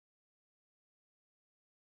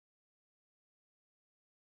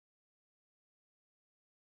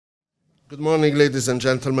Good morning, ladies and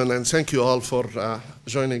gentlemen, and thank you all for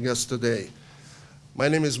joining us today. My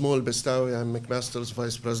name is Elbestawi. I'm McMaster's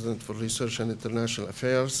Vice President for Research and International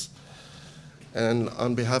Affairs. And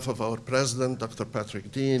on behalf of our President, Dr. Patry,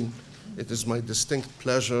 Deane, it is my distinct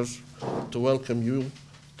pleasure to welcome you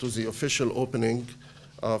to the official opening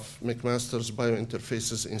of McMaster's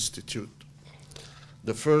Biointerfaces Institute,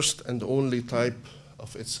 the first and only type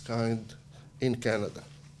of its kind in Canada.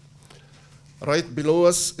 Right below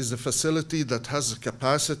us is a facility that has the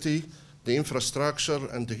capacity, the infrastructure,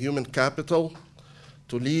 and the human capital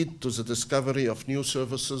to lead to the discovery of new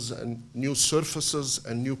services and new surfaces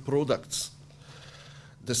and new products.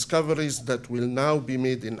 Discoveries that will now be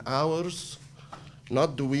made in hours,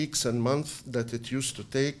 not the weeks and months that it used to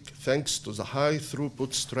take, thanks to the high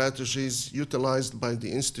throughput strategies utilized by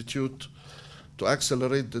the Institute to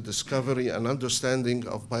accelerate the discovery and understanding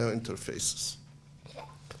of biointerfaces.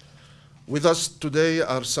 With us today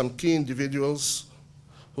are some key individuals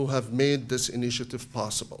who have made this initiative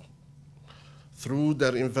possible through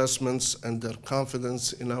their investments and their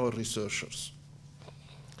confidence in our researchers.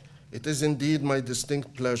 It is indeed my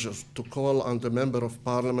distinct pleasure to call on the Member of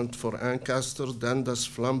Parliament for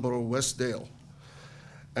Ancaster-Dundas-Flamborough-Westdale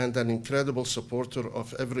and an incredible supporter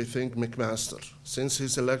of everything McMaster. Since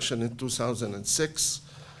his election in 2006,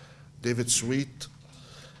 David Sweet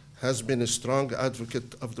has been a strong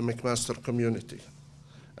advocate of the McMaster community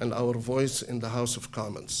and our voice in the House of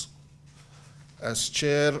Commons. As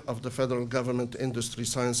chair of the Federal Government Industry,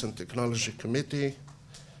 Science and Technology Committee,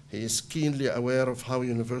 he is keenly aware of how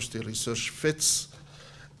university research fits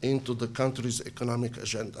into the country's economic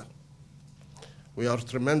agenda. We are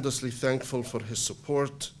tremendously thankful for his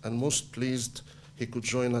support and most pleased he could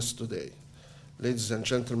join us today. Ladies and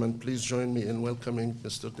gentlemen, please join me in welcoming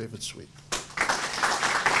Mr. David Sweet.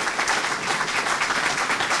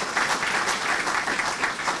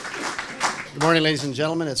 Good morning, ladies and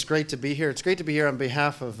gentlemen. It's great to be here. It's great to be here on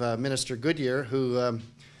behalf of Minister Goodyear, who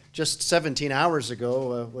just 17 hours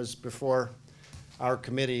ago was before our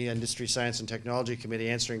committee, Industry, Science and Technology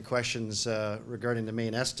Committee, answering questions regarding the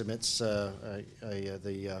main estimates,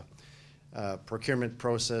 the procurement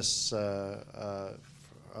process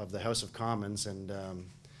of the House of Commons, and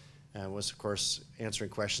was, of course,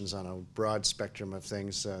 answering questions on a broad spectrum of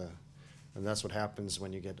things. And that's what happens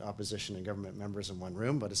when you get opposition and government members in one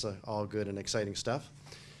room, but it's all good and exciting stuff.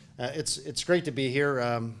 It's great to be here,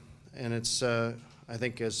 and it's, I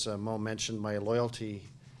think, as Mo mentioned, my loyalty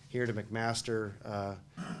here to McMaster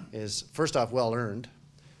is, first off, well-earned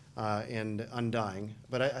and undying.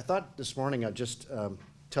 But I thought this morning I'd just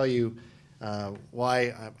tell you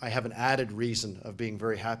why I have an added reason of being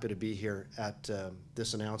very happy to be here at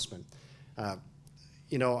this announcement.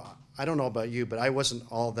 You know, I don't know about you, but I wasn't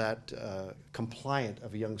all that compliant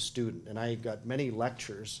of a young student, and I got many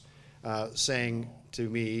lectures saying to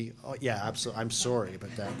me, "Oh, yeah, absolutely, I'm sorry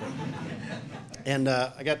about that." And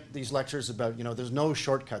I got these lectures about, you know, there's no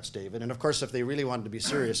shortcuts, David. And of course, if they really wanted to be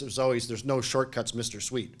serious, it was always, "There's no shortcuts, Mr.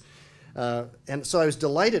 Sweet." And so I was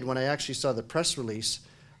delighted when I actually saw the press release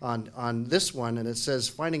on this one, and it says,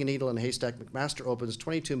 "Finding a needle in a haystack, McMaster opens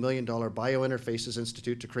 $22 million Biointerfaces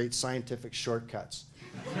Institute to create scientific shortcuts."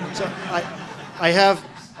 So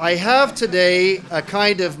I have today a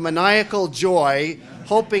kind of maniacal joy,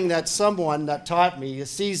 hoping that someone that taught me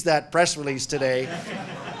sees that press release today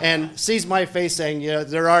and sees my face saying, "Yeah,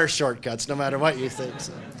 there are shortcuts, no matter what you think."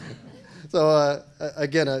 So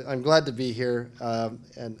again, I'm glad to be here,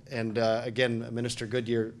 and again, Minister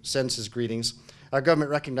Goodyear sends his greetings. Our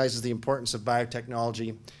government recognizes the importance of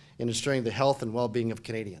biotechnology in ensuring the health and well-being of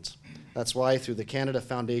Canadians. That's why, through the Canada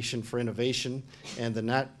Foundation for Innovation and the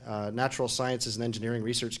Natural Sciences and Engineering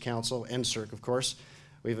Research Council, NSERC, of course,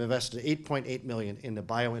 we've invested $8.8 million in the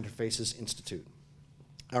Biointerfaces Institute.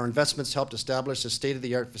 Our investments helped establish a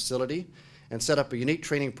state-of-the-art facility and set up a unique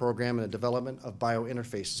training program in the development of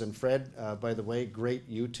biointerfaces. And Fred, by the way,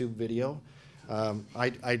 great YouTube video. I'm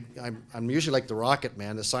usually like the rocket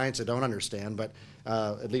man, the science I don't understand, but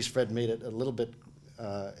at least Fred made it a little bit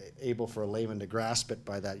able for a layman to grasp it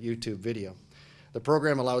by that YouTube video. The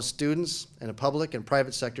program allows students in the public and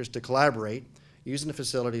private sectors to collaborate, using the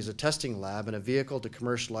facility as a testing lab and a vehicle to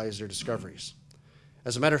commercialize their discoveries.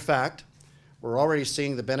 As a matter of fact, we're already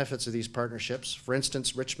seeing the benefits of these partnerships. For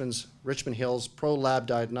instance, Richmond Hill's ProLab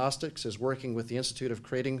Diagnostics is working with the Institute of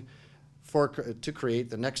to create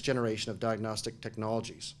the next generation of diagnostic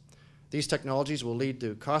technologies. These technologies will lead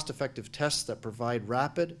to cost-effective tests that provide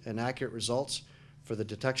rapid and accurate results for the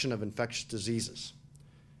detection of infectious diseases.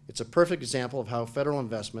 It's a perfect example of how federal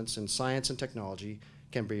investments in science and technology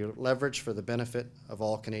can be leveraged for the benefit of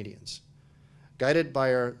all Canadians. Guided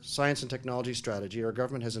by our science and technology strategy, our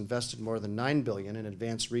government has invested more than $9 billion in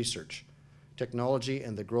advanced research, technology,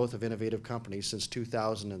 and the growth of innovative companies since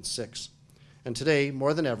 2006. And today,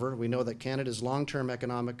 more than ever, we know that Canada's long-term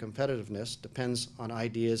economic competitiveness depends on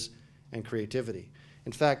ideas and creativity.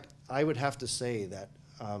 In fact, I would have to say that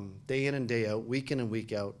day in and day out, week in and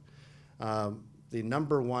week out, the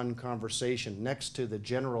number one conversation next to the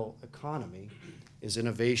general economy is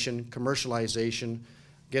innovation, commercialization,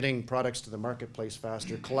 getting products to the marketplace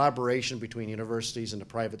faster, collaboration between universities and the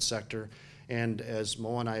private sector, and as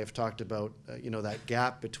Mo and I have talked about, that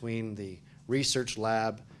gap between the research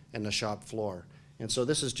lab and the shop floor. And so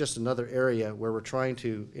this is just another area where we're trying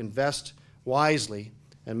to invest wisely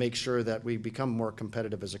and make sure that we become more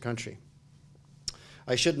competitive as a country.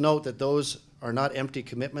 I should note that those are not empty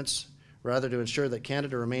commitments. Rather, to ensure that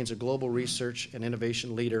Canada remains a global research and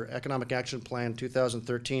innovation leader, Economic Action Plan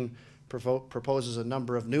 2013 proposes a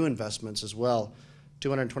number of new investments as well.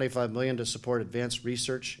 $225 million to support advanced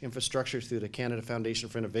research infrastructure through the Canada Foundation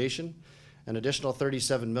for Innovation, an additional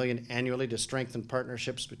 $37 million annually to strengthen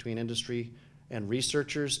partnerships between industry and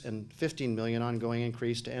researchers, and $15 million ongoing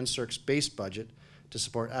increase to NSERC's base budget to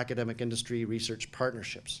support academic industry research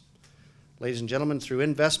partnerships. Ladies and gentlemen, through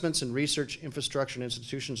investments in research infrastructure and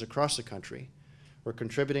institutions across the country, we're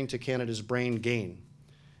contributing to Canada's brain gain,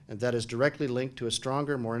 and that is directly linked to a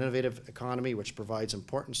stronger, more innovative economy which provides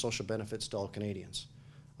important social benefits to all Canadians.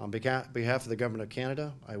 On behalf of the Government of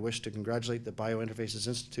Canada, I wish to congratulate the Biointerfaces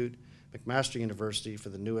Institute, McMaster University, for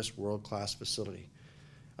the newest world-class facility.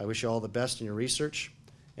 I wish you all the best in your research,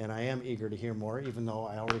 and I am eager to hear more, even though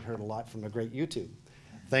I already heard a lot from the great YouTube.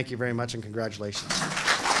 Thank you very much, and congratulations.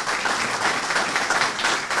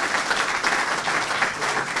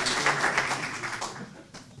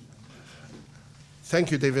 Thank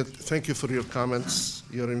you, David. Thank you for your comments,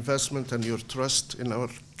 your investment, and your trust in our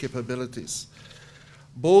capabilities.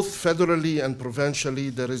 Both federally and provincially,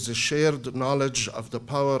 there is a shared knowledge of the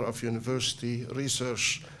power of university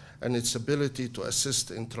research and its ability to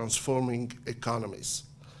assist in transforming economies.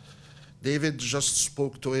 David just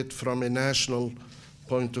spoke to it from a national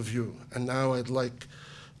point of view, and now I'd like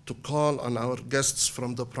to call on our guests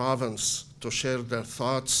from the province to share their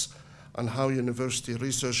thoughts on how university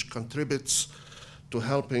research contributes to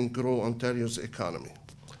helping grow Ontario's economy.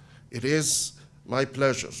 It is my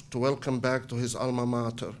pleasure to welcome back to his alma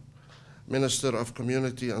mater, Minister of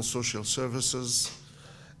Community and Social Services,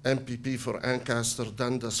 MPP for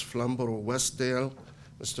Ancaster-Dundas-Flamborough-Westdale,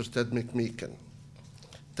 Mr. Ted McMeekin.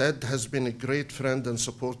 Ted has been a great friend and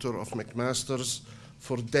supporter of McMaster's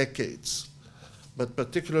for decades, but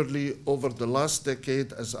particularly over the last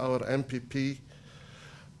decade as our MPP.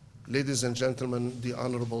 Ladies and gentlemen, the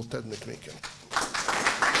Honorable Ted McMeekin.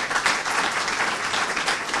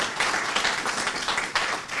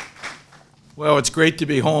 Well, it's great to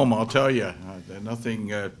be home, I'll tell you.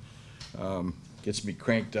 Nothing gets me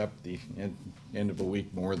cranked up the end of a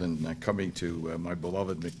week more than coming to my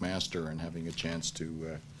beloved McMaster and having a chance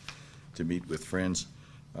to meet with friends.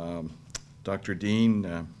 Dr.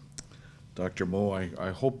 Deane, Dr. Mo,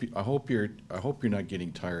 I hope you're not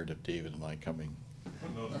getting tired of David and I coming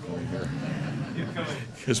here,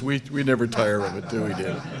 because we never tire of it, do we,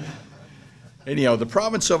 David? Anyhow, the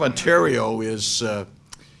province of Ontario is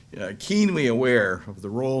keenly aware of the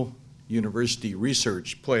role university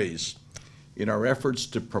research plays in our efforts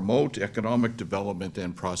to promote economic development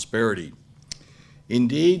and prosperity.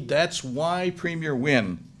 Indeed, that's why Premier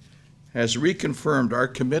Wynne has reconfirmed our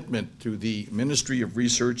commitment to the Ministry of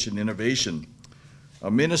Research and Innovation,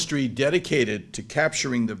 a ministry dedicated to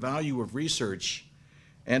capturing the value of research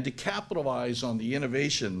and to capitalize on the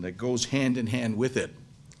innovation that goes hand in hand with it.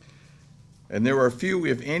 And there are few,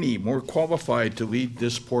 if any, more qualified to lead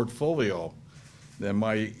this portfolio than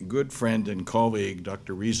my good friend and colleague,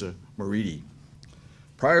 Dr. Reza Moridi.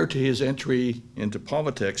 Prior to his entry into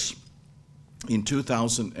politics in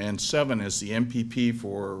 2007 as the MPP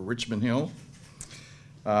for Richmond Hill,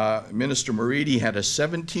 Minister Moridi had a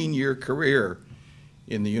 17-year career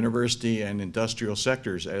in the university and industrial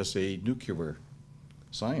sectors as a nuclear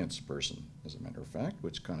science person, as a matter of fact,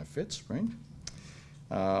 which kind of fits, right?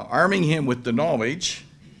 Arming him with the knowledge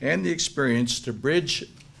and the experience to bridge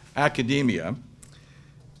academia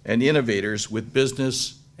and innovators with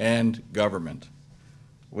business and government.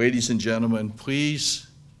 Ladies and gentlemen, please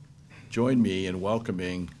join me in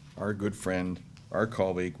welcoming our good friend, our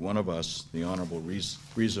colleague, one of us, the Honorable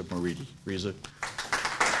Reza Moridi. Reza.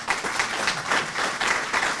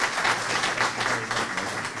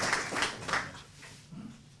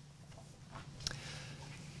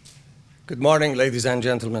 Good morning, ladies and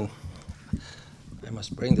gentlemen. I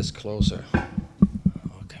must bring this closer.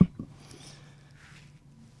 Okay.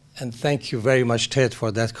 And thank you very much, Ted,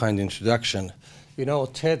 for that kind introduction. You know,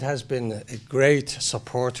 Ted has been a great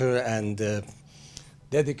supporter and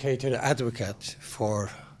dedicated advocate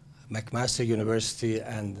for McMaster University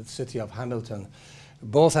and the City of Hamilton,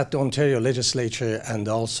 both at the Ontario Legislature and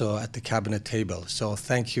also at the Cabinet table. So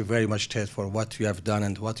thank you very much, Ted, for what you have done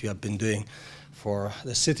and what you have been doing for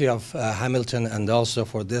the City of Hamilton and also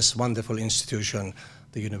for this wonderful institution,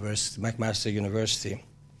 the university, McMaster University.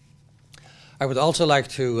 I would also like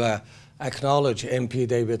to acknowledge MP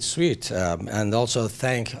David Sweet and also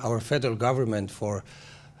thank our federal government for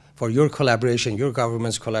your collaboration, your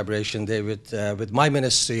government's collaboration, David, with my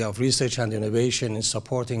Ministry of Research and Innovation in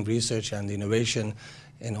supporting research and innovation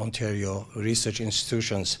in Ontario research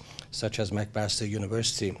institutions such as McMaster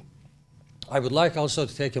University. I would like also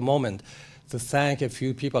to take a moment to thank a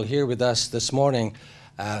few people here with us this morning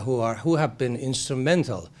who have been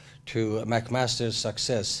instrumental to McMaster's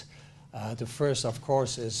success. The first, of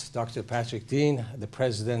course, is Dr. Patry, Deane, the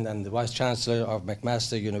President and the Vice-Chancellor of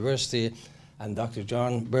McMaster University, and Dr.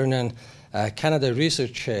 John Brennan, Canada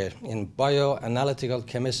Research Chair in Bioanalytical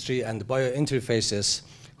Chemistry and Biointerfaces,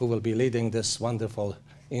 who will be leading this wonderful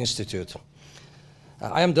institute.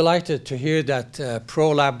 I am delighted to hear that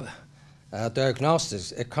ProLab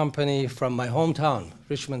Diagnostics, a company from my hometown,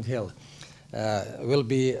 Richmond Hill, will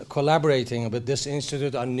be collaborating with this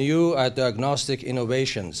institute on new diagnostic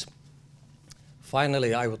innovations.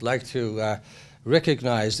 Finally, I would like to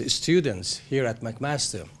recognize the students here at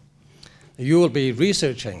McMaster. You will be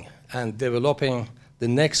researching and developing the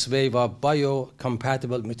next wave of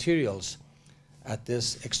biocompatible materials at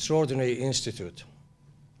this extraordinary institute.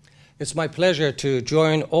 It's my pleasure to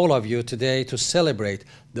join all of you today to celebrate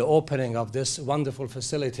the opening of this wonderful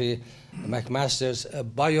facility, McMaster's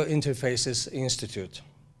Biointerfaces Institute,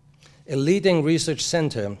 a leading research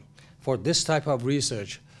center for this type of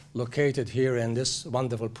research located here in this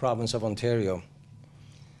wonderful province of Ontario.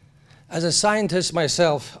 As a scientist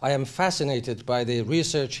myself, I am fascinated by the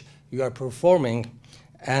research you are performing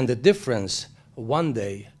and the difference one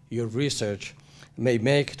day your research may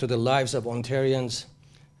make to the lives of Ontarians.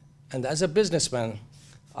 And as a businessman,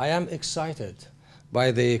 I am excited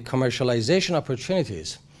by the commercialization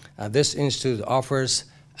opportunities this institute offers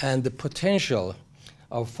and the potential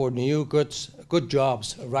for new good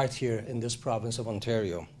jobs right here in this province of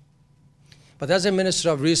Ontario. But as a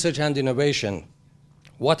Minister of Research and Innovation,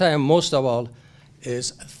 what I am most of all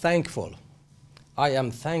is thankful. I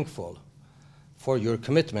am thankful for your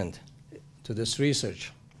commitment to this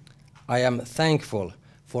research. I am thankful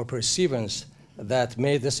for perseverance that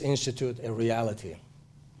made this institute a reality.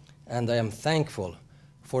 And I am thankful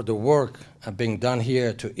for the work being done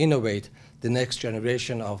here to innovate the next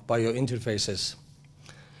generation of biointerfaces.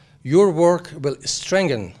 Your work will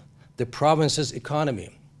strengthen the province's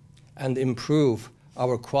economy and improve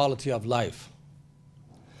our quality of life.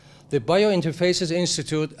 The Biointerfaces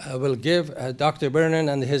Institute will give Dr. Brennan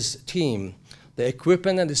and his team the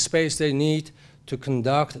equipment and the space they need to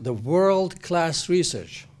conduct the world-class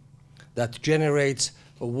research that generates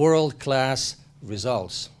world-class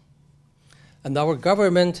results. And our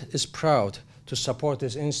government is proud to support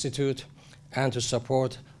this institute and to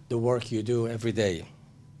support the work you do every day.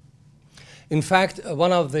 In fact,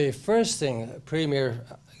 one of the first things Premier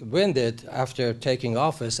Wynne did after taking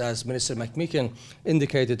office, as Minister McMeekin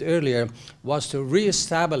indicated earlier, was to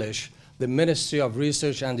re-establish the Ministry of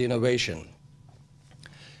Research and Innovation.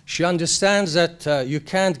 She understands that you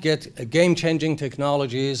can't get game-changing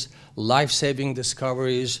technologies, life-saving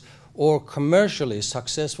discoveries, or commercially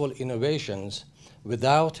successful innovations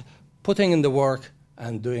without putting in the work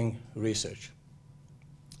and doing research.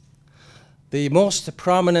 The most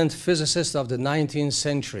prominent physicist of the 19th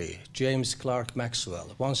century, James Clerk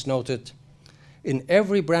Maxwell, once noted, "In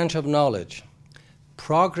every branch of knowledge,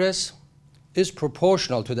 progress is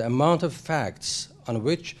proportional to the amount of facts on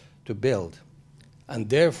which to build, and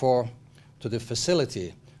therefore to the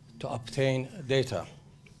facility to obtain data."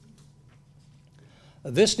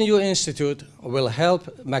 This new institute will help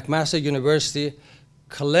McMaster University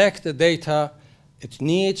collect the data it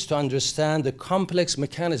needs to understand the complex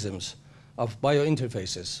mechanisms of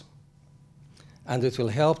biointerfaces. And it will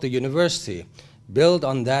help the university build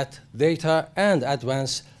on that data and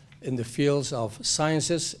advance in the fields of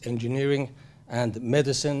sciences, engineering, and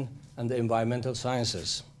medicine, and the environmental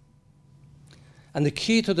sciences. And the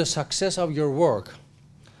key to the success of your work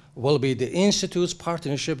will be the Institute's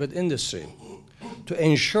partnership with industry to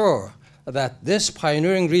ensure that this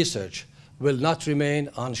pioneering research will not remain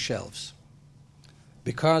on shelves.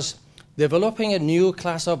 Because developing a new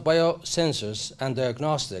class of biosensors and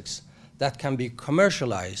diagnostics that can be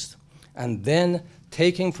commercialized and then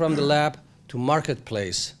taken from the lab to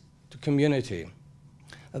marketplace to community.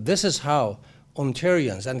 This is how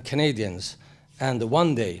Ontarians and Canadians, and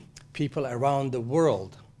one day people around the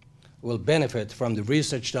world, will benefit from the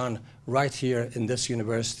research done right here in this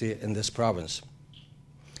university, in this province.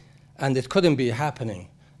 And it couldn't be happening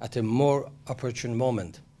at a more opportune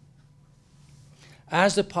moment.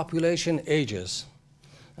 As the population ages,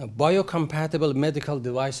 biocompatible medical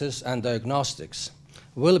devices and diagnostics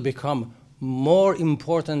will become more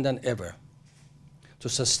important than ever to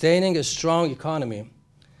sustaining a strong economy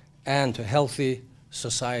and to healthy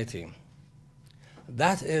society.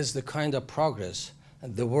 That is the kind of progress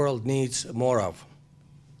the world needs more of.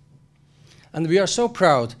 And we are so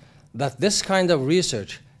proud that this kind of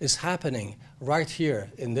research is happening right here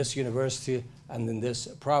in this university and in this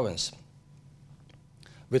province.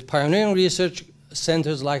 With pioneering research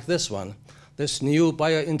centers like this one, this new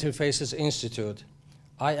Biointerfaces Institute,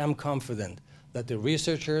 I am confident that the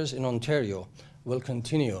researchers in Ontario will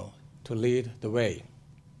continue to lead the way.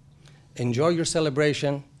 Enjoy your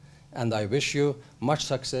celebration, and I wish you much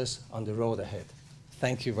success on the road ahead.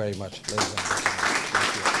 Thank you very much, ladies and gentlemen.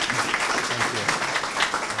 Thank you.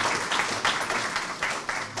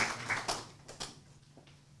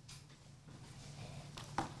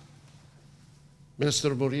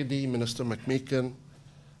 Minister Moridi, Minister McMeekin,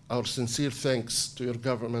 our sincere thanks to your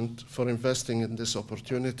government for investing in this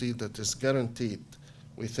opportunity that is guaranteed,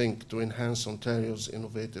 we think, to enhance Ontario's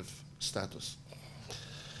innovative status.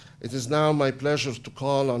 It is now my pleasure to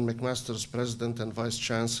call on McMaster's President and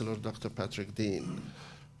Vice-Chancellor, Dr. Patry Deane.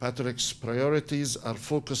 Patrick's priorities are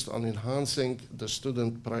focused on enhancing the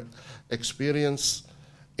student experience,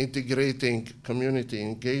 integrating community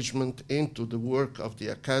engagement into the work of the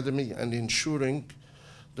Academy, and ensuring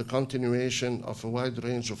the continuation of a wide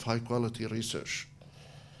range of high-quality research.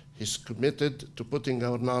 He's committed to putting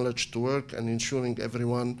our knowledge to work and ensuring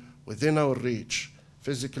everyone within our reach,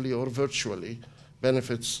 physically or virtually,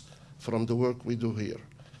 benefits from the work we do here.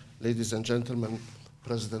 Ladies and gentlemen,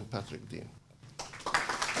 President Patry Deane.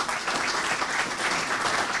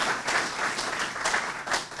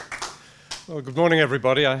 Well, good morning,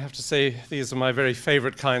 everybody. I have to say these are my very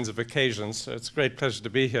favorite kinds of occasions, so it's a great pleasure to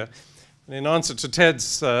be here. And in answer to Ted's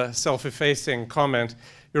self-effacing comment,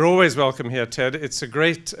 you're always welcome here, Ted. It's a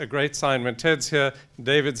great sign when Ted's here,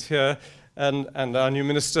 David's here, and our new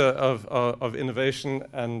Minister of Innovation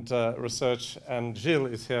and Research, and Gilles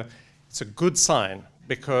is here. It's a good sign,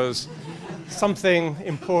 because something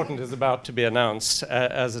important is about to be announced,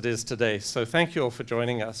 as it is today. So thank you all for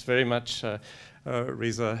joining us very much,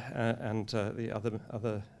 Reza and the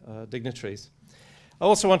other dignitaries. I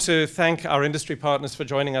also want to thank our industry partners for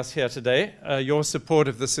joining us here today. Your support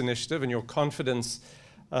of this initiative and your confidence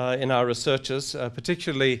in our researchers,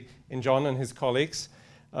 particularly in John and his colleagues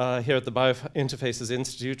here at the Biointerfaces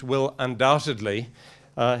Institute, will undoubtedly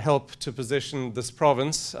help to position this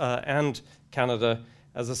province and Canada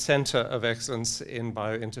as a center of excellence in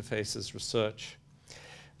biointerfaces research.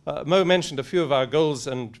 Mo mentioned a few of our goals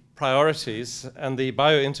and priorities, and the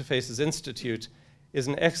Biointerfaces Institute is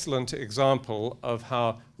an excellent example of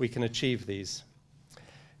how we can achieve these.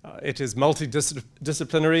 It is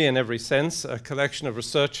multidisciplinary in every sense, a collection of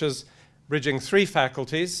researchers bridging 3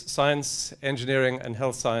 faculties, science, engineering, and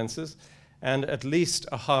health sciences, and at least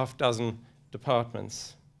a half-dozen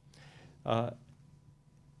departments.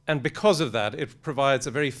 And because of that, it provides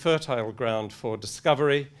a very fertile ground for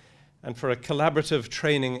discovery and for a collaborative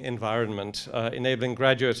training environment, enabling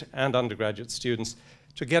graduate and undergraduate students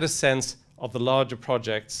to get a sense of the larger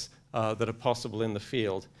projects that are possible in the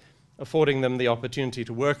field, affording them the opportunity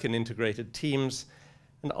to work in integrated teams,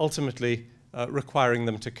 and ultimately requiring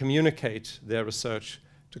them to communicate their research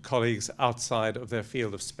to colleagues outside of their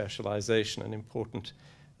field of specialization, an important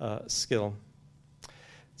skill.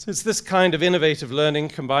 So it's this kind of innovative learning,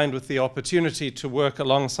 combined with the opportunity to work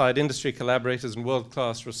alongside industry collaborators and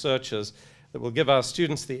world-class researchers, that will give our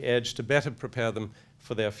students the edge to better prepare them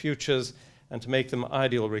for their futures and to make them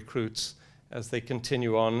ideal recruits as they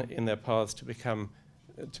continue on in their paths to becoming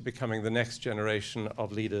the next generation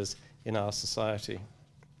of leaders in our society.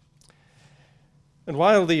 And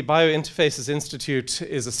while the Biointerfaces Institute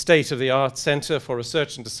is a state-of-the-art center for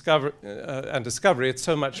research and discovery, it's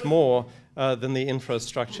so much more than the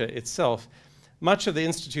infrastructure itself. Much of the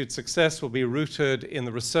Institute's success will be rooted in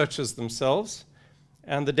the researchers themselves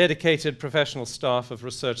and the dedicated professional staff of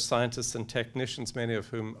research scientists and technicians, many of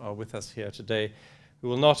whom are with us here today, who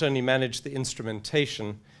will not only manage the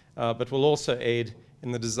instrumentation, but will also aid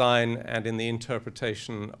in the design and in the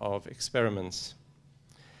interpretation of experiments.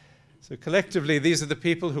 So collectively, these are the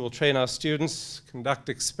people who will train our students, conduct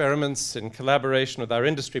experiments in collaboration with our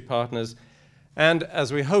industry partners, and,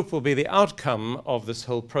 as we hope will be the outcome of this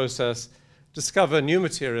whole process, discover new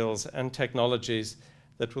materials and technologies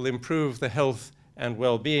that will improve the health and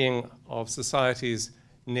well-being of societies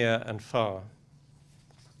near and far.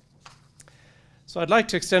 So I'd like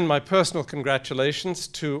to extend my personal congratulations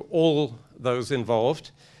to all those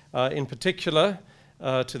involved, in particular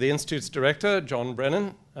to the Institute's director, John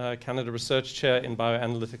Brennan, Canada Research Chair in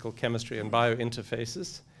Bioanalytical Chemistry and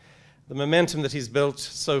Biointerfaces. The momentum that he's built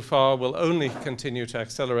so far will only continue to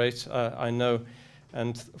accelerate, I know,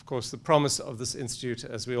 and of course the promise of this institute,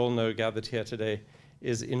 as we all know, gathered here today,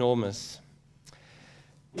 is enormous.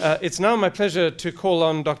 It's now my pleasure to call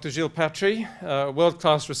on Dr. Gilles Patry, a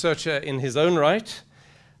world-class researcher in his own right,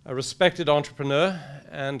 a respected entrepreneur,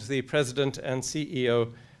 and the president and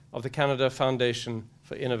CEO of the Canada Foundation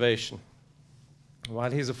for Innovation.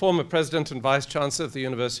 While he's a former president and vice-chancellor of the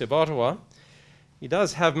University of Ottawa, he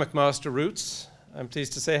does have McMaster roots, I'm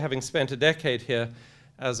pleased to say, having spent a decade here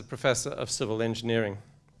as a professor of civil engineering.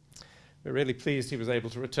 We're really pleased he was able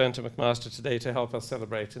to return to McMaster today to help us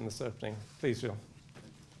celebrate in this opening. Please, Gilles.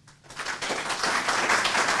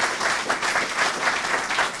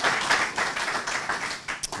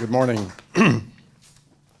 Good morning.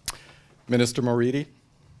 Minister Moridi,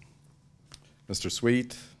 Mr.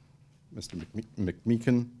 Sweet, Mr.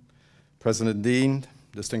 McMeekin, President Deane,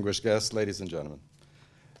 distinguished guests, ladies and gentlemen.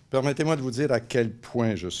 Permettez-moi de vous dire à quel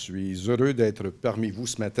point je suis heureux d'être parmi vous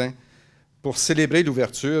ce matin pour célébrer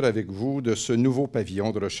l'ouverture avec vous de ce nouveau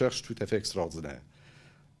pavillon de recherche tout à fait extraordinaire.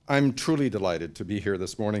 I'm truly delighted to be here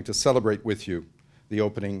this morning to celebrate with you the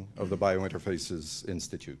opening of the Biointerfaces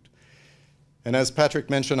Institute. And as Patrick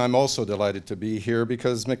mentioned, I'm also delighted to be here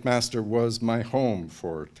because McMaster was my home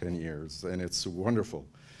for 10 years, and it's wonderful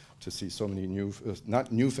to see so many new,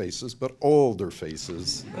 not new faces, but older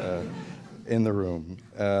faces in the room.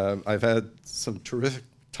 I've had some terrific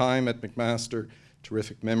time at McMaster,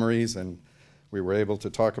 terrific memories, and we were able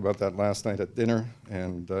to talk about that last night at dinner,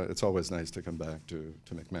 and it's always nice to come back to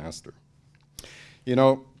McMaster. You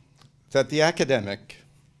know, that the academic,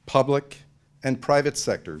 public, and private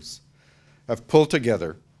sectors have pulled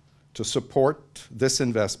together to support this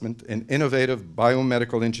investment in innovative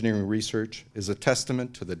biomedical engineering research is a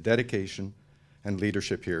testament to the dedication and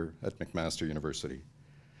leadership here at McMaster University.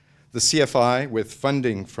 The CFI, with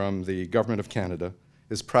funding from the Government of Canada,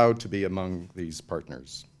 is proud to be among these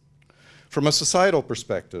partners. From a societal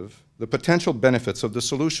perspective, the potential benefits of the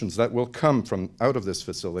solutions that will come from out of this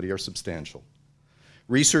facility are substantial.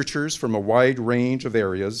 Researchers from a wide range of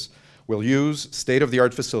areas will use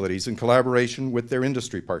state-of-the-art facilities in collaboration with their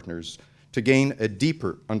industry partners to gain a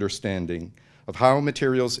deeper understanding of how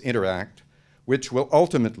materials interact, which will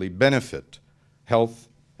ultimately benefit health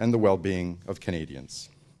and the well-being of Canadians.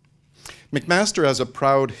 McMaster has a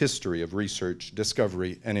proud history of research,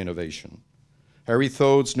 discovery, and innovation. Harry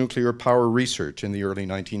Thode's nuclear power research in the early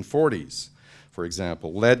 1940s, for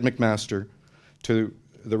example, led McMaster to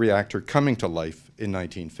the reactor coming to life in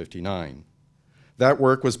 1959. That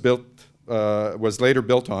work was later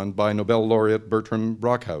built on by Nobel laureate Bertram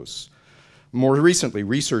Brockhaus. More recently,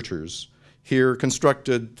 researchers here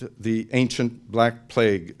constructed the ancient Black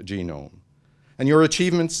Plague genome. And your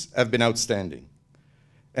achievements have been outstanding.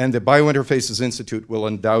 And the Biointerfaces Institute will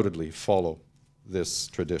undoubtedly follow this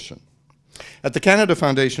tradition. At the Canada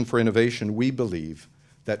Foundation for Innovation, we believe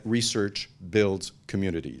that research builds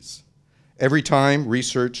communities. Every time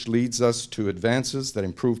research leads us to advances that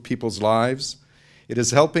improve people's lives, it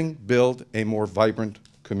is helping build a more vibrant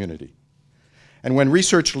community. And when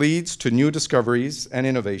research leads to new discoveries and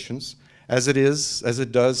innovations, as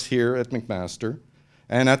it does here at McMaster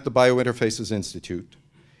and at the Biointerfaces Institute,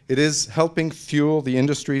 it is helping fuel the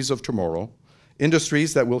industries of tomorrow,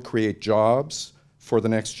 industries that will create jobs for the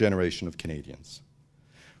next generation of Canadians.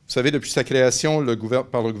 Vous savez, depuis sa création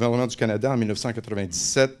par le gouvernement du Canada en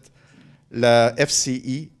 1997, la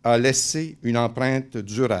FCI a laissé une empreinte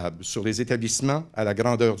durable sur les établissements à la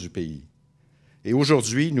grandeur du pays. Et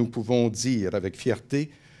aujourd'hui, nous pouvons dire avec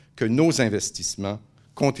fierté que nos investissements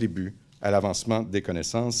contribuent à l'avancement des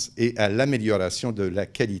connaissances et à l'amélioration de la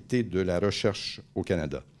qualité de la recherche au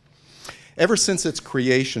Canada. Ever since its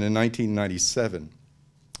creation in 1997,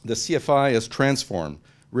 the CFI has transformed,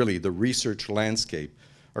 really, the research landscape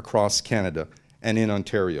across Canada and in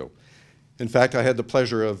Ontario. In fact, I had the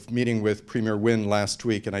pleasure of meeting with Premier Wynne last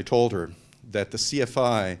week, and I told her that the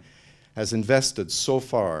CFI has invested so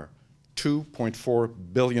far $2.4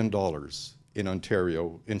 billion in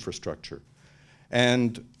Ontario infrastructure,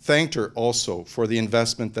 and thanked her also for the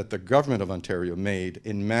investment that the Government of Ontario made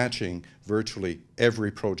in matching virtually every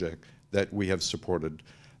project that we have supported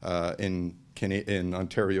in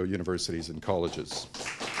Ontario universities and colleges.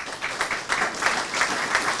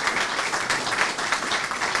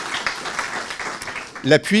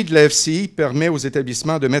 L'appui de la FCI permet aux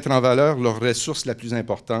établissements de mettre en valeur leur ressource la plus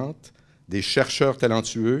importante, des chercheurs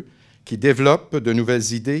talentueux qui développent de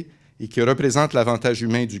nouvelles idées et qui représentent l'avantage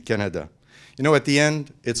humain du Canada. You know, at the end,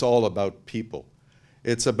 it's all about people.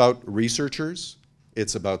 It's about researchers,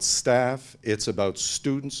 it's about staff, it's about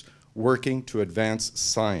students working to advance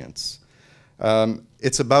science.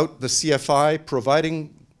 It's about the CFI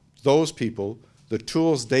providing those people the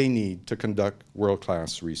tools they need to conduct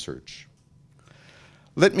world-class research.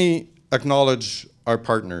 Let me acknowledge our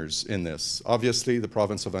partners in this. Obviously, the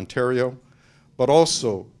province of Ontario, but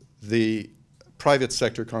also the private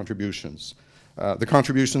sector contributions. The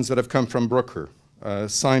contributions that have come from Brooker,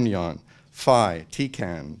 Simyon, Phi,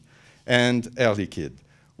 TCAN, and Air Liquide.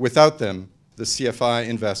 Without them, the CFI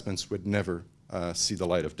investments would never see the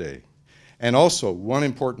light of day. And also, one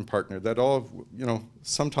important partner that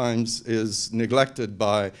sometimes is neglected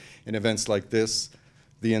in events like this,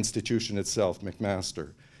 the institution itself,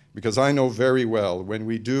 McMaster. Because I know very well, when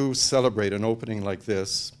we do celebrate an opening like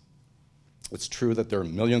this, it's true that there are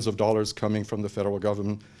millions of dollars coming from the federal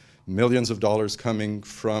government, millions of dollars coming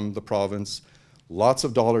from the province, lots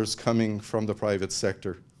of dollars coming from the private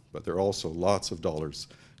sector, but there are also lots of dollars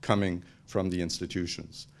coming from the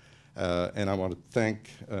institutions. And I want to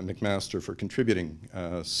thank McMaster for contributing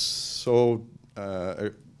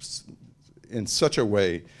in such a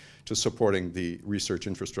way to supporting the research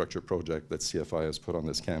infrastructure project that CFI has put on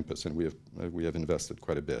this campus, and we have invested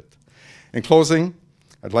quite a bit. In closing,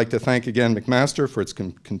 I'd like to thank again McMaster for its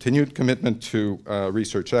continued commitment to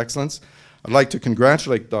research excellence. I'd like to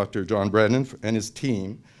congratulate Dr. John Brennan and his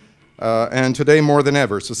team. And today, more than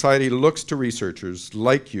ever, society looks to researchers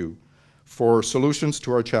like you for solutions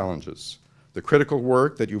to our challenges. The critical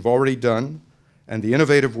work that you've already done and the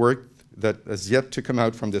innovative work that has yet to come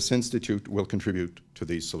out from this institute will contribute to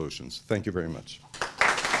these solutions. Thank you very much.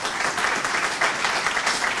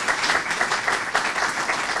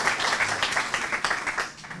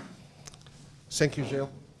 Thank you, Gilles.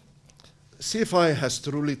 CFI has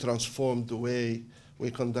truly transformed the way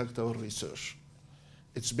we conduct our research.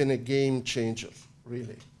 It's been a game changer,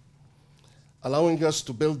 really, allowing us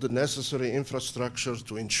to build the necessary infrastructure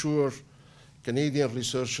to ensure Canadian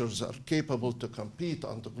researchers are capable to compete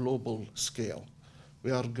on the global scale.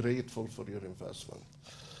 We are grateful for your investment.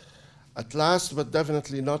 At last, but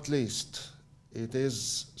definitely not least, it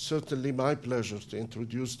is certainly my pleasure to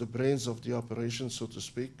introduce the brains of the operation, so to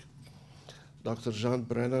speak, Dr. John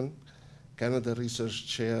Brennan, Canada Research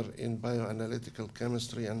Chair in Bioanalytical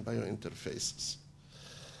Chemistry and Biointerfaces.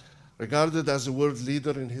 Regarded as a world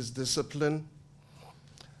leader in his discipline,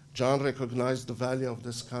 John recognized the value of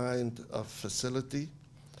this kind of facility,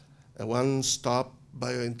 a one-stop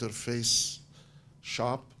biointerface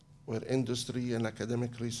shop where industry and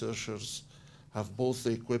academic researchers have both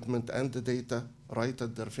the equipment and the data right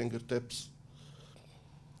at their fingertips.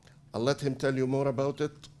 I'll let him tell you more about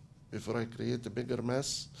it before I create a bigger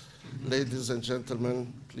mess. Ladies and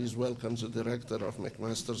gentlemen, please welcome the director of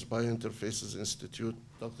McMaster's Biointerfaces Institute,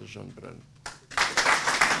 Dr. John Brennan.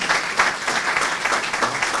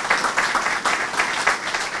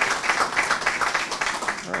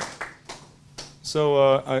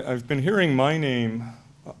 So I've been hearing my name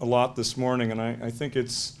a lot this morning, and I think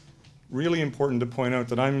it's really important to point out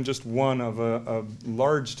that I'm just one of a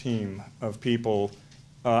large team of people,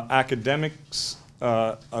 academics,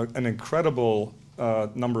 an incredible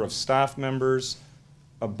number of staff members,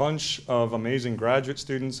 a bunch of amazing graduate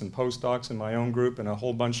students and postdocs in my own group, and a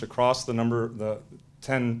whole bunch across the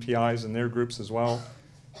 10 PIs in their groups as well.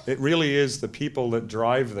 It really is the people that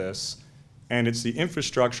drive this, and it's the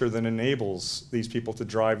infrastructure that enables these people to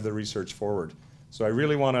drive the research forward. So I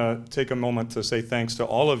really want to take a moment to say thanks to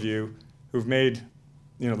all of you who've made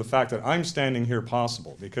the fact that I'm standing here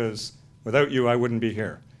possible, because without you I wouldn't be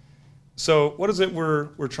here. So what is it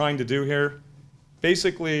we're trying to do here?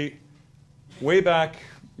 Basically, way back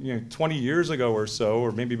 20 years ago or so,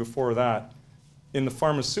 or maybe before that, in the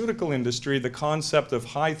pharmaceutical industry, the concept of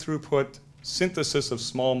high throughput synthesis of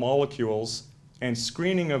small molecules and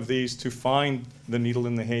screening of these to find the needle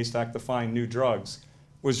in the haystack, to find new drugs,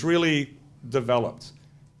 was really developed.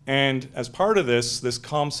 And as part of this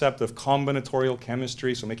concept of combinatorial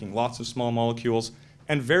chemistry, so making lots of small molecules,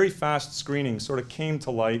 and very fast screening sort of came to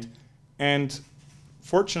light. And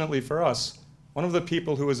fortunately for us, one of the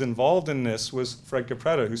people who was involved in this was Fred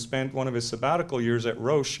Capretta, who spent one of his sabbatical years at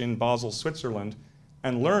Roche in Basel, Switzerland,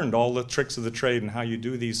 and learned all the tricks of the trade and how you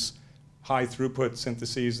do these high throughput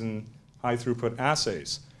syntheses and high throughput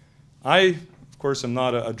assays. I, of course, am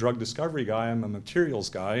not a drug discovery guy. I'm a materials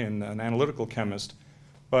guy and an analytical chemist.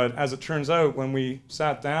 But as it turns out, when we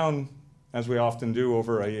sat down, as we often do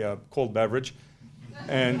over a cold beverage,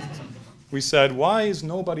 And we said, why is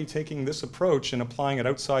nobody taking this approach and applying it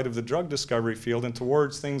outside of the drug discovery field and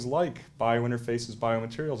towards things like biointerfaces,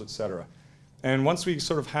 biomaterials, et cetera? And once we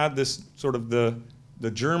sort of had this sort of the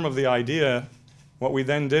germ of the idea, what we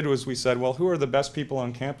then did was we said, well, who are the best people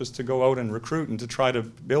on campus to go out and recruit and to try to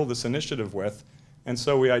build this initiative with? And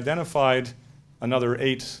so we identified another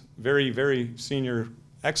 8 very, very senior,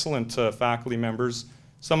 excellent faculty members,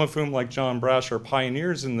 some of whom, like John Brash, are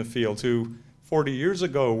pioneers in the field who 40 years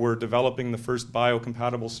ago were developing the first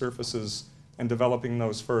biocompatible surfaces and developing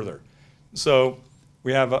those further. So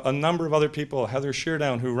we have a number of other people, Heather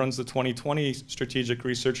Sheardown, who runs the 2020 Strategic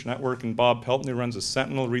Research Network, and Bob Pelton, who runs the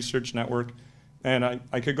Sentinel Research Network. And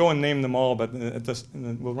I could go and name them all, but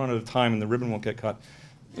we'll run out of time and the ribbon won't get cut.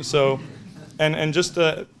 So, and just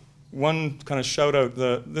one kind of shout out,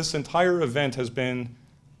 this entire event has been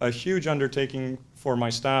a huge undertaking for my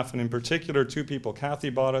staff, and in particular 2 people,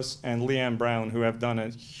 Kathy Bottas and Leanne Brown, who have done a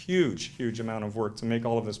huge, huge amount of work to make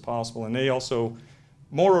all of this possible. And they also,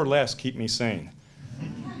 more or less, keep me sane.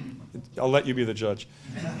 I'll let you be the judge.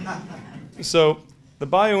 So, the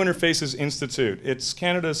Biointerfaces Institute, it's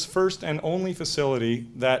Canada's first and only facility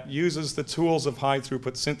that uses the tools of high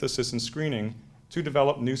throughput synthesis and screening to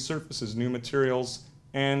develop new surfaces, new materials,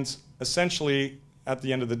 and essentially, at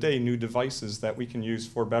the end of the day, new devices that we can use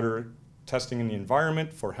for better testing in the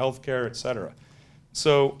environment, for healthcare, et cetera.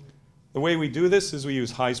 So the way we do this is we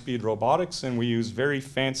use high-speed robotics, and we use very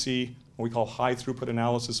fancy, what we call high throughput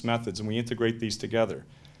analysis methods, and we integrate these together.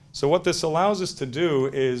 So what this allows us to do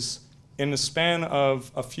is, in the span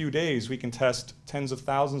of a few days, we can test tens of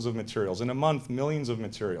thousands of materials. In a month, millions of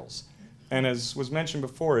materials. And as was mentioned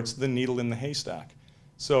before, it's the needle in the haystack.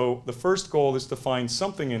 So the first goal is to find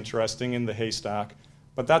something interesting in the haystack,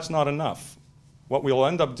 but that's not enough. What we'll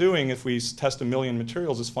end up doing if we test 1 million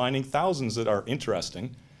materials is finding thousands that are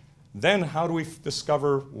interesting. Then how do we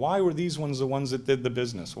discover why were these ones the ones that did the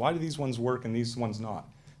business? Why do these ones work and these ones not?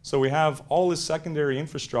 So we have all this secondary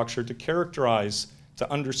infrastructure to characterize,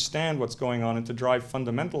 to understand what's going on, and to drive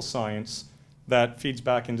fundamental science that feeds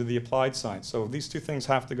back into the applied science. So these 2 things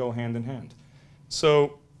have to go hand in hand.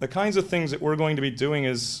 So the kinds of things that we're going to be doing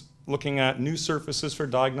is looking at new surfaces for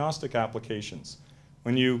diagnostic applications.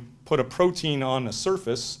 When you put a protein on a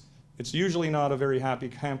surface, it's usually not a very happy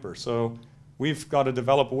camper. So we've got to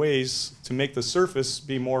develop ways to make the surface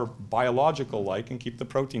be more biological-like and keep the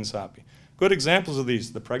proteins happy. Good examples of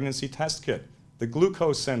these, the pregnancy test kit, the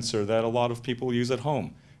glucose sensor that a lot of people use at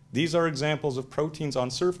home. These are examples of proteins on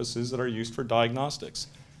surfaces that are used for diagnostics.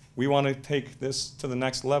 We want to take this to the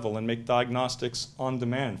next level and make diagnostics on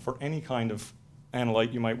demand for any kind of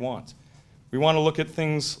analyte you might want. We want to look at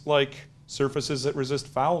things like surfaces that resist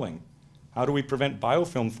fouling. How do we prevent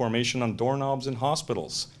biofilm formation on doorknobs in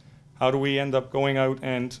hospitals? How do we end up going out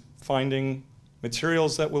and finding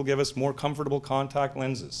materials that will give us more comfortable contact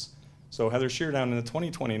lenses? So Heather Sheardown in the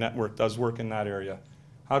 2020 network does work in that area.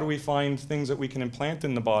 How do we find things that we can implant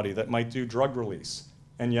in the body that might do drug release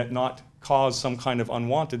and yet not cause some kind of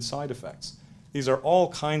unwanted side effects? These are all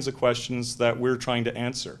kinds of questions that we're trying to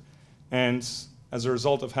answer. And as a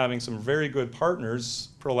result of having some very good partners,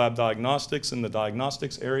 ProLab Diagnostics in the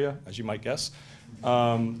diagnostics area, as you might guess,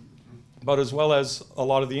 but as well as a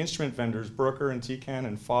lot of the instrument vendors, Brooker and TCAN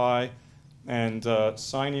and Phi and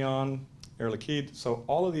Syneon, Air Liquide. So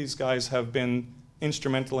all of these guys have been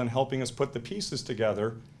instrumental in helping us put the pieces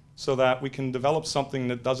together so that we can develop something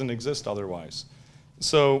that doesn't exist otherwise.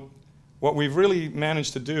 So what we've really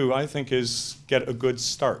managed to do, I think, is get a good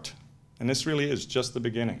start. And this really is just the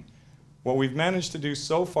beginning. What we've managed to do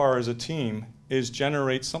so far as a team is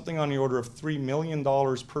generate something on the order of $3 million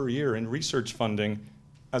per year in research funding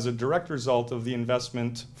as a direct result of the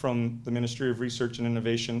investment from the Ministry of Research and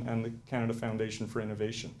Innovation and the Canada Foundation for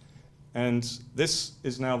Innovation. And this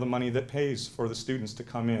is now the money that pays for the students to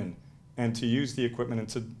come in and to use the equipment and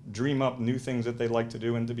to dream up new things that they'd like to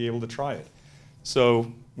do and to be able to try it.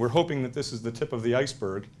 So we're hoping that this is the tip of the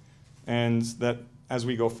iceberg, and that as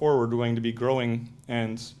we go forward, we're going to be growing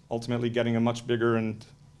and ultimately getting a much bigger and,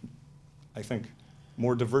 I think,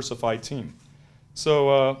 more diversified team.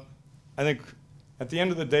 So I think at the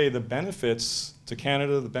end of the day, the benefits to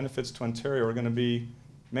Canada, the benefits to Ontario are going to be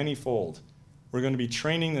many-fold. We're going to be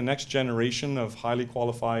training the next generation of highly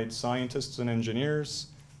qualified scientists and engineers.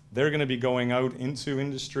 They're going to be going out into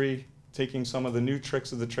industry, taking some of the new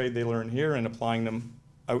tricks of the trade they learn here and applying them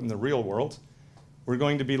out in the real world. We're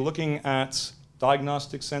going to be looking at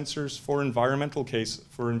diagnostic sensors for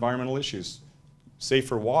environmental issues,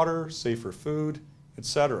 safer water, safer food,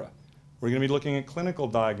 etc. We're going to be looking at clinical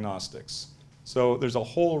diagnostics. So there's a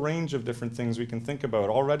whole range of different things we can think about.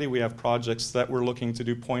 Already we have projects that we're looking to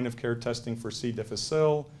do point-of-care testing for C.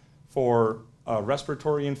 difficile, for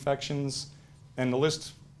respiratory infections, and the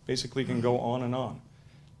list basically can go on and on.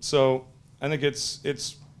 So I think it's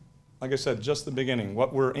like I said, just the beginning.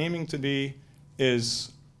 What we're aiming to be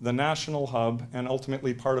is the national hub and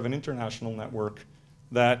ultimately part of an international network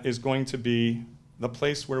that is going to be the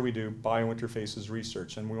place where we do biointerfaces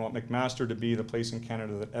research. And we want McMaster to be the place in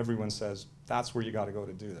Canada that everyone says, that's where you got to go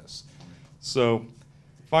to do this. So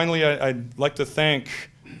finally, I'd like to thank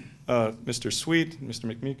Mr. Sweet,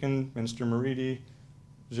 Mr. McMeekin, Minister Moridi,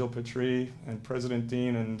 Gilles Patry, and President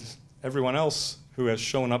Deane, and everyone else who has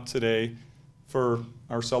shown up today for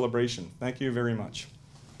our celebration. Thank you very much.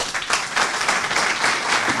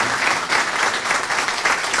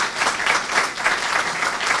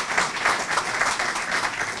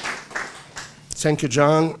 Thank you,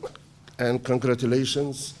 John, and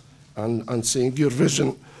congratulations on seeing your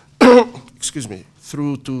vision excuse me,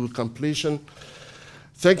 through to completion.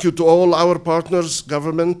 Thank you to all our partners,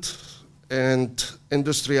 government and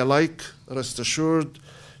industry alike. Rest assured,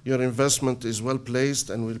 your investment is well placed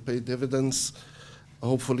and will pay dividends,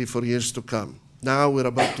 hopefully for years to come. Now we're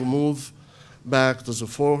about to move back to the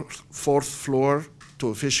fourth floor to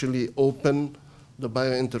officially open the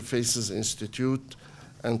Biointerfaces Institute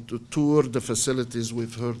and to tour the facilities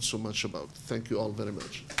we've heard so much about. Thank you all very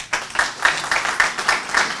much.